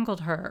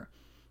strangled her,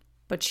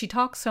 but she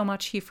talked so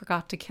much he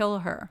forgot to kill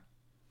her.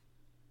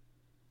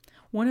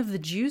 One of the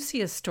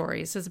juiciest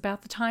stories is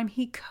about the time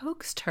he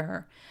coaxed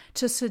her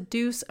to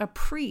seduce a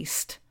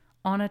priest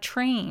on a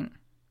train.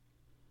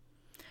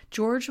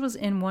 George was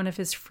in one of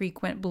his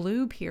frequent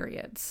blue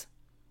periods.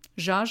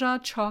 Zsa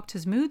Zsa chalked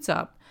his moods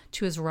up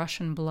to his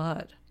Russian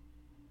blood.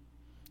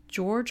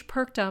 George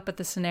perked up at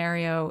the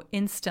scenario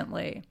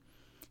instantly.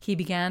 he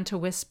began to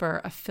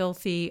whisper a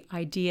filthy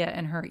idea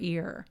in her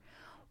ear.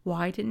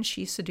 Why didn't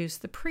she seduce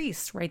the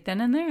priest right then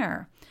and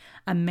there?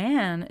 A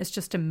man is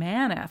just a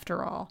man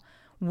after all.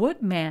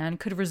 What man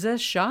could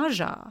resist Zsa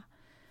Zsa?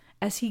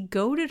 As he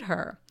goaded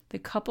her, the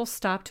couple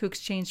stopped to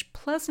exchange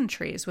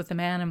pleasantries with the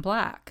man in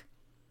black.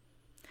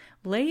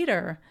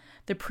 Later,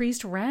 the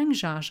priest rang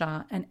Zsa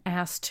Zsa and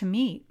asked to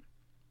meet.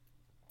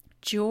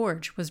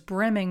 George was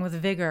brimming with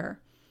vigor.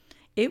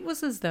 It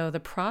was as though the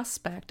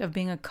prospect of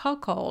being a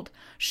cuckold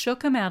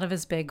shook him out of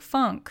his big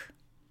funk.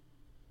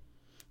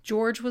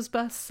 George was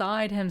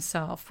beside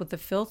himself with the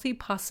filthy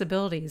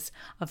possibilities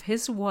of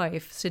his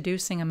wife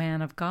seducing a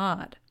man of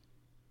God.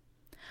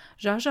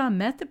 Zsa Zsa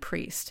met the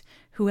priest,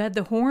 who had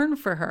the horn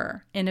for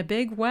her in a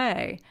big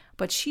way,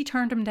 but she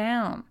turned him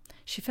down.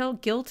 She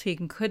felt guilty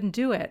and couldn't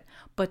do it,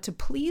 but to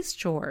please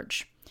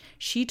George,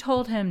 she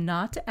told him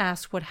not to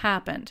ask what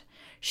happened.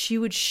 She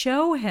would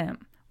show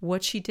him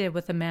what she did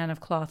with the man of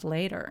cloth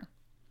later.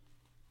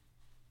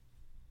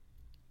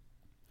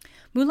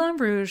 Moulin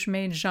Rouge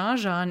made Zsa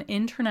Zsa an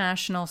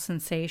international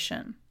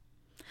sensation.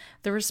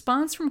 The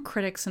response from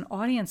critics and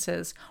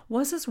audiences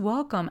was as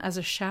welcome as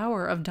a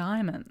shower of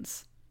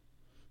diamonds.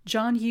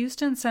 John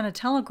Huston sent a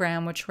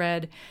telegram which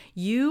read,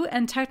 "You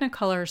and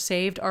Technicolor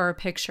saved our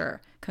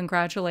picture.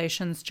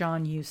 Congratulations,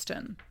 John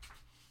Huston."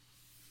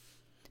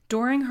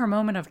 During her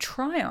moment of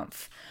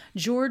triumph,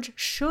 George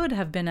should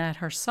have been at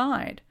her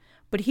side,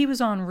 but he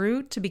was en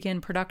route to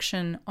begin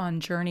production on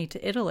Journey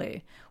to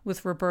Italy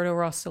with Roberto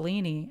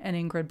Rossellini and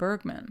Ingrid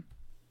Bergman.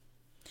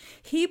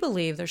 He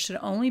believed there should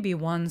only be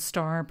one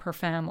star per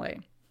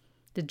family.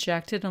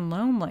 Dejected and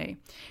lonely,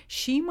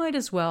 she might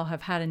as well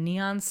have had a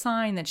neon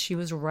sign that she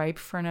was ripe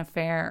for an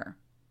affair.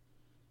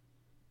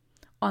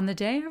 On the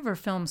day of her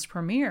film's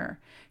premiere,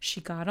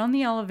 she got on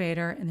the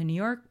elevator in the New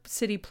York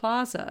City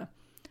Plaza,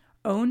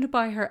 owned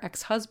by her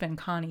ex-husband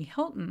Connie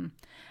Hilton,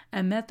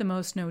 and met the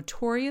most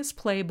notorious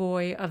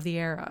playboy of the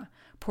era,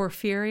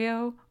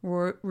 Porfirio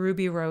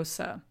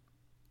Rubirosa.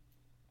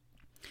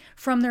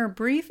 From their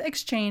brief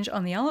exchange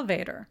on the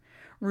elevator,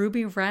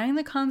 Ruby rang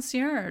the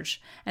concierge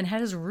and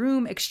had his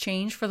room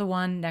exchanged for the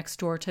one next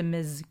door to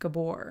Ms.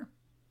 Gabor.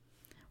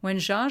 When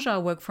Zsa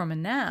Zsa woke from a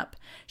nap,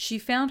 she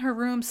found her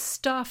room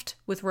stuffed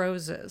with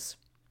roses.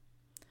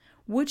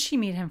 Would she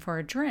meet him for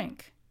a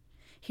drink?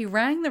 He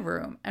rang the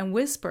room and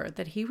whispered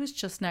that he was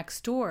just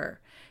next door.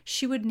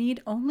 She would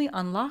need only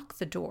unlock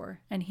the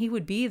door, and he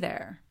would be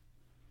there.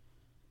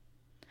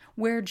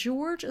 Where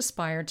George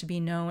aspired to be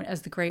known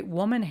as the great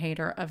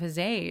woman-hater of his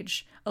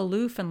age,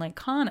 aloof and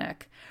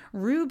laconic,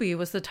 Ruby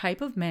was the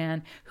type of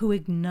man who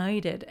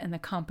ignited in the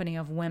company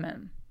of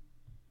women.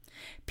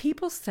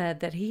 People said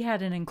that he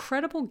had an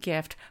incredible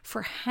gift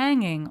for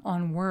hanging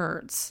on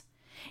words.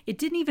 It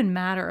didn't even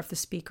matter if the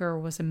speaker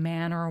was a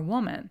man or a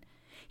woman.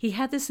 He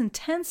had this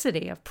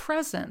intensity of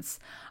presence,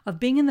 of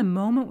being in the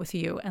moment with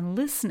you and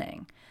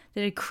listening,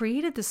 that had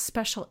created this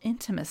special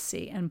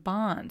intimacy and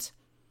bond.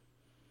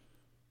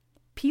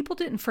 People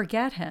didn't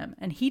forget him,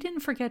 and he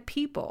didn't forget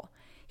people.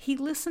 He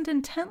listened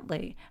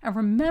intently and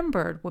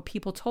remembered what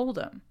people told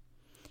him.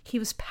 He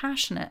was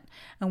passionate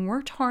and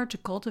worked hard to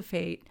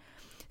cultivate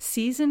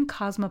seasoned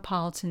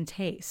cosmopolitan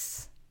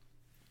tastes.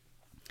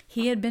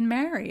 He had been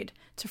married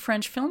to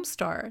French film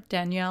star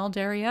Danielle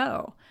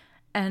Darrieux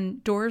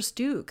and Doris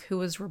Duke, who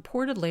was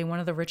reportedly one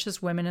of the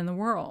richest women in the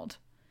world.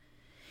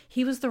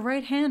 He was the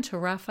right hand to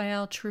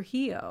Rafael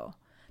Trujillo,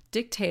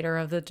 dictator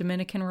of the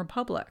Dominican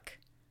Republic.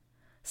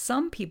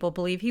 Some people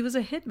believe he was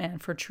a hitman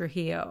for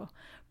Trujillo,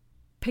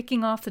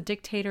 picking off the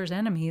dictator's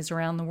enemies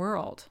around the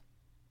world.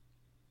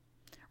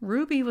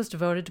 Ruby was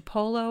devoted to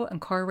polo and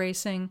car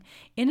racing,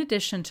 in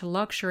addition to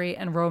luxury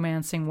and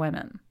romancing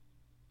women.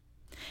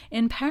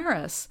 In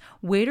Paris,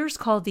 waiters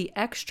called the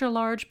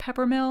extra-large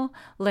peppermill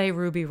Le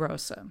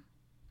Rubirosa.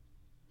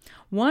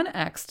 One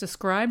ex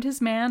described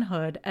his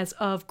manhood as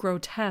of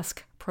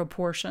grotesque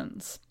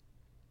proportions.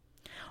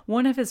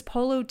 One of his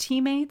polo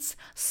teammates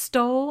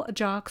stole a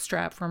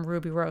jockstrap from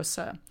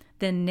Rubirosa,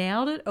 then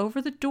nailed it over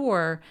the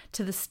door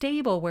to the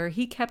stable where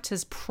he kept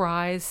his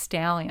prize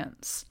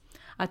stallions,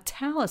 a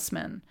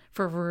talisman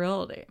for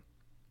virility.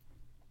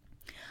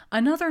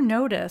 Another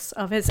notice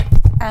of his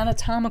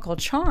anatomical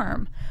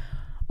charm,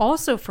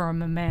 also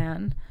from a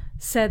man,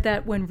 said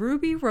that when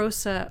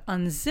Rubirosa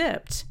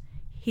unzipped,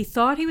 he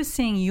thought he was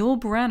seeing Yul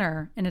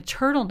Brynner in a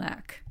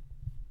turtleneck.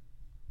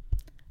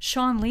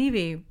 Sean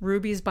Levy,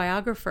 Ruby's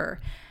biographer,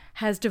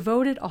 has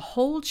devoted a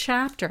whole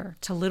chapter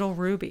to Little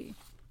Ruby.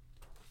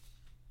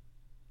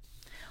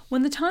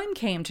 When the time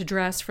came to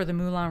dress for the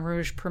Moulin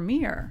Rouge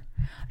premiere,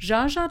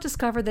 Zsa Zsa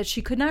discovered that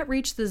she could not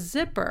reach the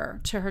zipper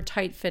to her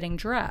tight-fitting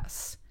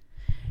dress.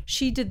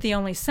 She did the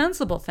only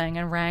sensible thing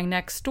and rang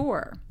next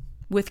door,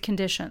 with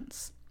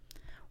conditions.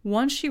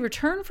 Once she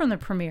returned from the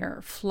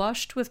premiere,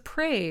 flushed with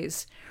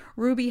praise,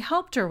 Ruby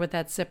helped her with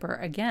that zipper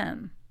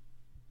again.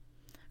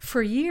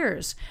 For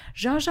years,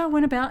 Zsa Zsa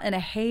went about in a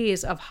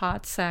haze of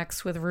hot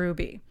sex with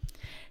Ruby.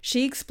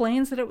 She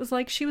explains that it was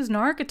like she was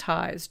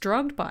narcotized,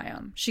 drugged by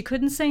him. She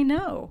couldn't say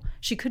no.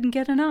 She couldn't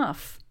get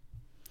enough.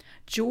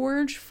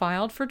 George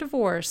filed for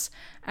divorce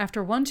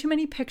after one too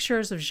many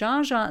pictures of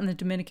Zsa Zsa in the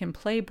Dominican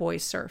Playboy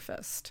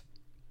surfaced.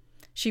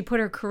 She put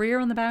her career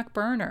on the back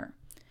burner.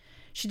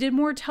 She did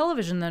more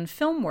television than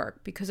film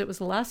work because it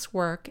was less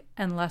work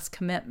and less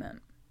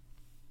commitment.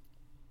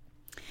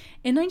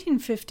 In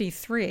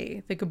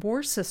 1953, the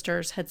Gabor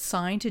sisters had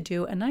signed to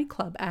do a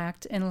nightclub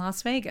act in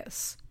Las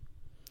Vegas.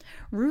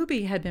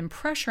 Ruby had been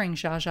pressuring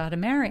Zsa Zsa to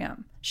marry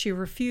him. She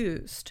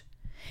refused.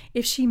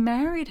 If she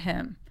married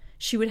him,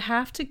 she would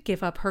have to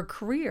give up her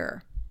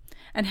career.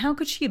 And how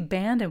could she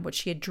abandon what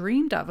she had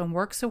dreamed of and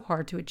worked so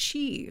hard to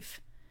achieve,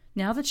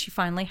 now that she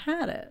finally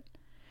had it?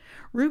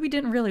 Ruby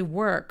didn't really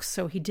work,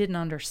 so he didn't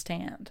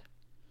understand.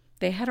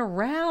 They had a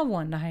row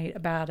one night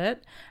about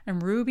it,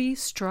 and Ruby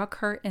struck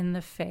her in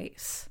the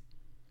face.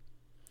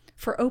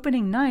 For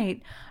opening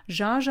night,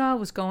 Zsa Zsa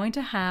was going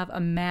to have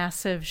a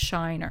massive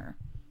shiner.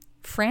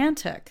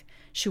 Frantic,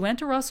 she went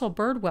to Russell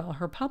Birdwell,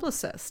 her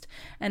publicist,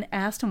 and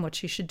asked him what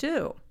she should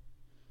do.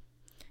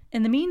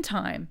 In the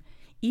meantime,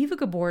 Eva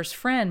Gabor's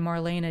friend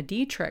Marlene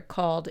Dietrich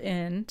called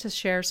in to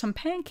share some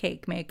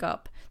pancake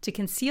makeup to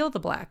conceal the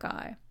black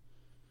eye.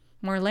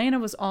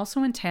 Marlene was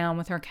also in town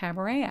with her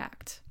cabaret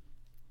act.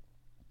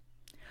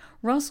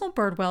 Russell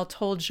Birdwell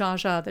told Zsa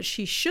Zsa that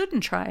she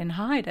shouldn't try and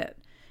hide it,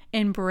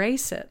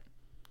 embrace it.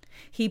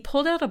 He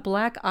pulled out a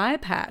black eye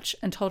patch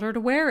and told her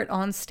to wear it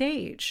on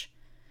stage.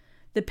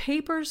 The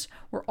papers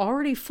were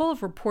already full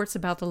of reports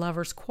about the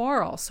lovers'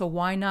 quarrel, so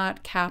why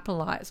not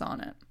capitalize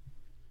on it?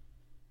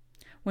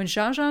 When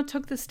Zsa Zsa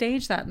took the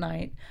stage that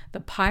night,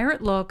 the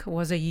pirate look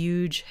was a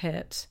huge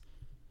hit.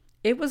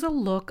 It was a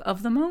look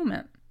of the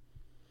moment.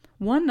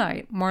 One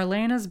night,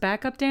 Marlene's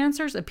backup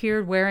dancers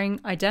appeared wearing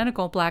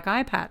identical black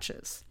eye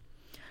patches.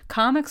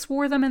 Comics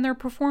wore them in their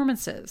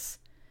performances.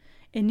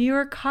 In New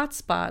York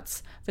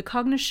hotspots, the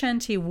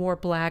cognoscenti wore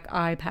black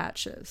eye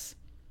patches.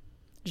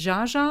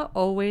 Zsa Zsa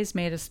always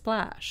made a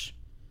splash.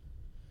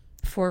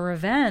 For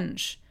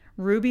revenge,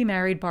 Ruby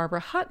married Barbara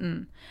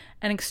Hutton,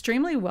 an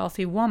extremely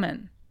wealthy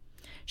woman.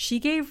 She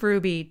gave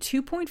Ruby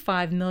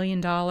 $2.5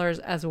 million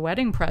as a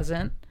wedding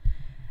present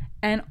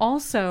and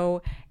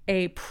also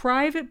a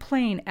private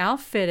plane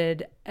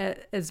outfitted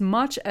as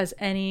much as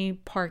any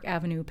Park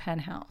Avenue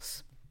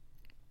penthouse.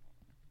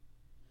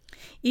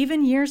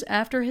 Even years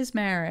after his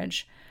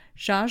marriage,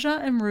 Zsa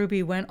Zsa and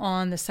Ruby went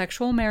on the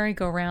sexual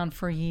merry-go-round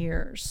for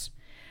years.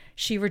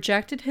 She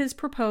rejected his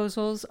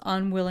proposals,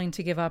 unwilling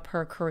to give up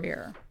her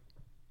career.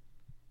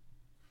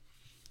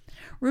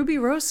 Ruby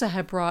Rosa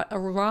had brought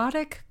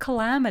erotic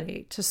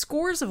calamity to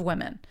scores of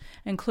women,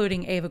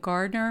 including Ava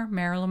Gardner,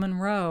 Marilyn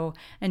Monroe,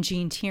 and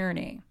Jean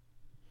Tierney.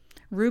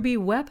 Ruby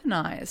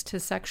weaponized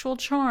his sexual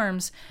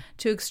charms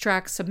to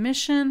extract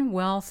submission,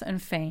 wealth, and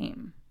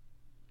fame.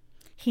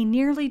 He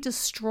nearly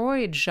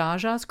destroyed Zsa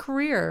Zsa's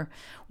career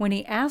when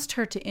he asked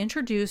her to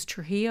introduce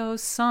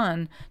Trujillo's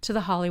son to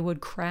the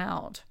Hollywood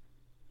crowd.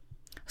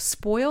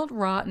 Spoiled,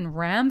 rotten,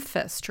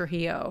 ram-fist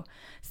Trujillo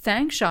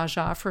thanked Zsa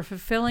Zsa for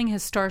fulfilling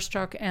his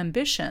starstruck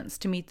ambitions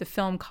to meet the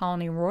film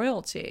colony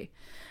royalty,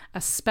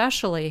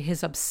 especially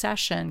his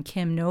obsession,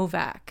 Kim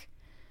Novak.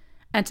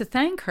 And to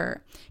thank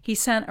her, he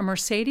sent a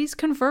Mercedes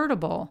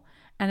convertible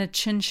and a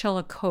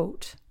chinchilla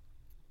coat.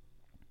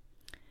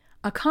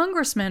 A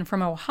congressman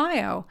from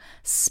Ohio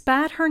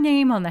spat her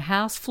name on the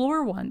House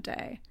floor one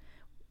day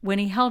when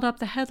he held up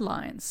the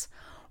headlines.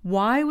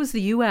 Why was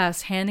the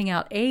U.S. handing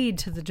out aid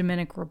to the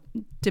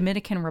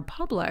Dominican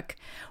Republic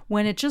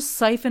when it just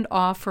siphoned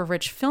off for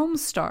rich film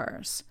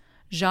stars?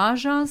 Zsa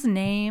Zsa's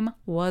name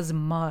was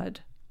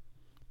mud.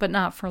 But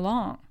not for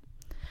long.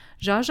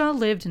 Zsa Zsa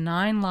lived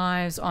 9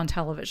 lives on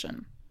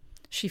television.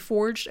 She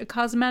forged a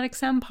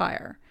cosmetics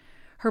empire.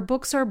 Her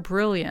books are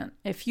brilliant.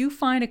 If you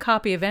find a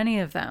copy of any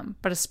of them,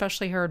 but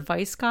especially her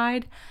advice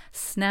guide,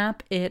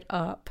 snap it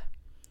up.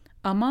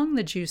 Among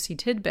the juicy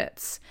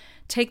tidbits,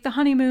 take the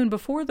honeymoon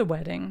before the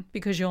wedding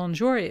because you'll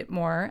enjoy it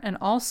more, and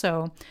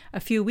also a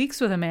few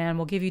weeks with a man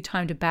will give you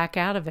time to back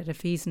out of it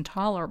if he's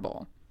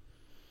intolerable.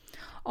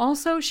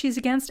 Also, she's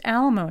against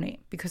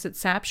alimony because it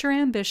saps your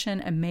ambition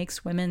and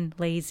makes women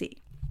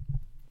lazy.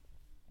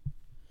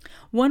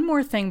 One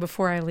more thing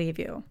before I leave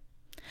you.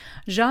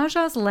 Zsa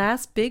Zsa's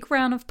last big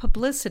round of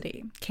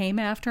publicity came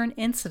after an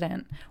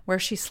incident where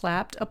she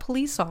slapped a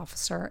police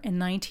officer in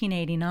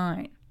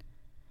 1989.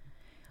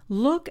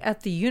 Look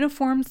at the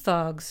uniformed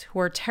thugs who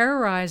are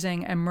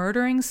terrorizing and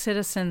murdering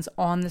citizens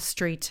on the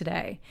street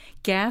today,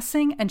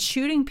 gassing and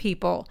shooting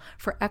people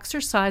for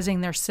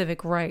exercising their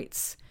civic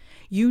rights.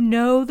 You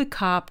know the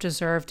cop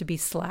deserved to be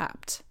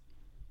slapped.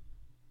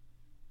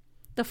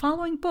 The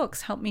following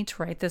books helped me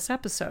to write this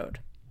episode.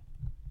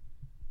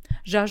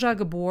 Zsa Zsa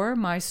Gabor,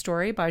 My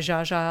Story by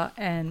Zsa Zsa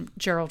and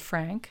Gerald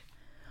Frank.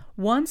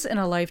 Once in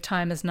a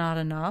Lifetime is Not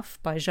Enough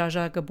by Zsa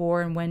Zsa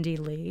Gabor and Wendy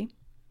Lee.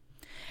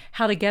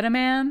 How to Get a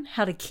Man,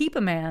 How to Keep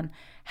a Man,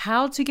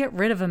 How to Get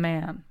Rid of a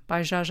Man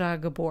by Zsa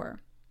Zsa Gabor.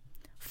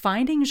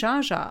 Finding Zsa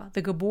Zsa,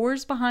 The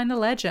Gabors Behind the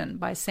Legend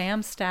by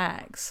Sam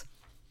Staggs.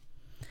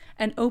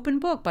 An Open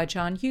Book by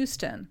John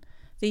Huston.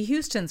 The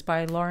Hustons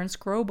by Lawrence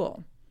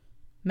Grobel.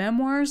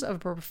 Memoirs of a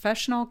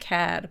Professional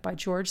Cad by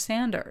George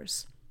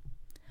Sanders.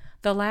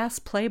 The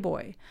Last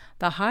Playboy,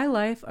 The High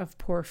Life of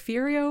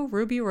Porfirio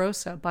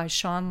Rubirosa by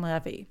Shawn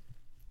Levy.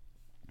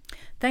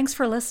 Thanks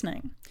for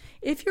listening.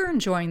 If you're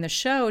enjoying the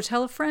show,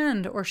 tell a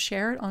friend or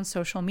share it on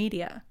social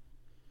media.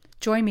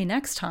 Join me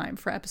next time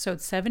for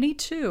episode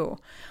 72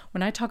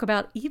 when I talk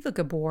about Eva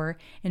Gabor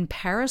in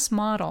Paris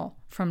Model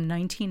from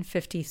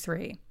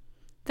 1953.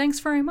 Thanks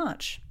very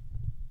much.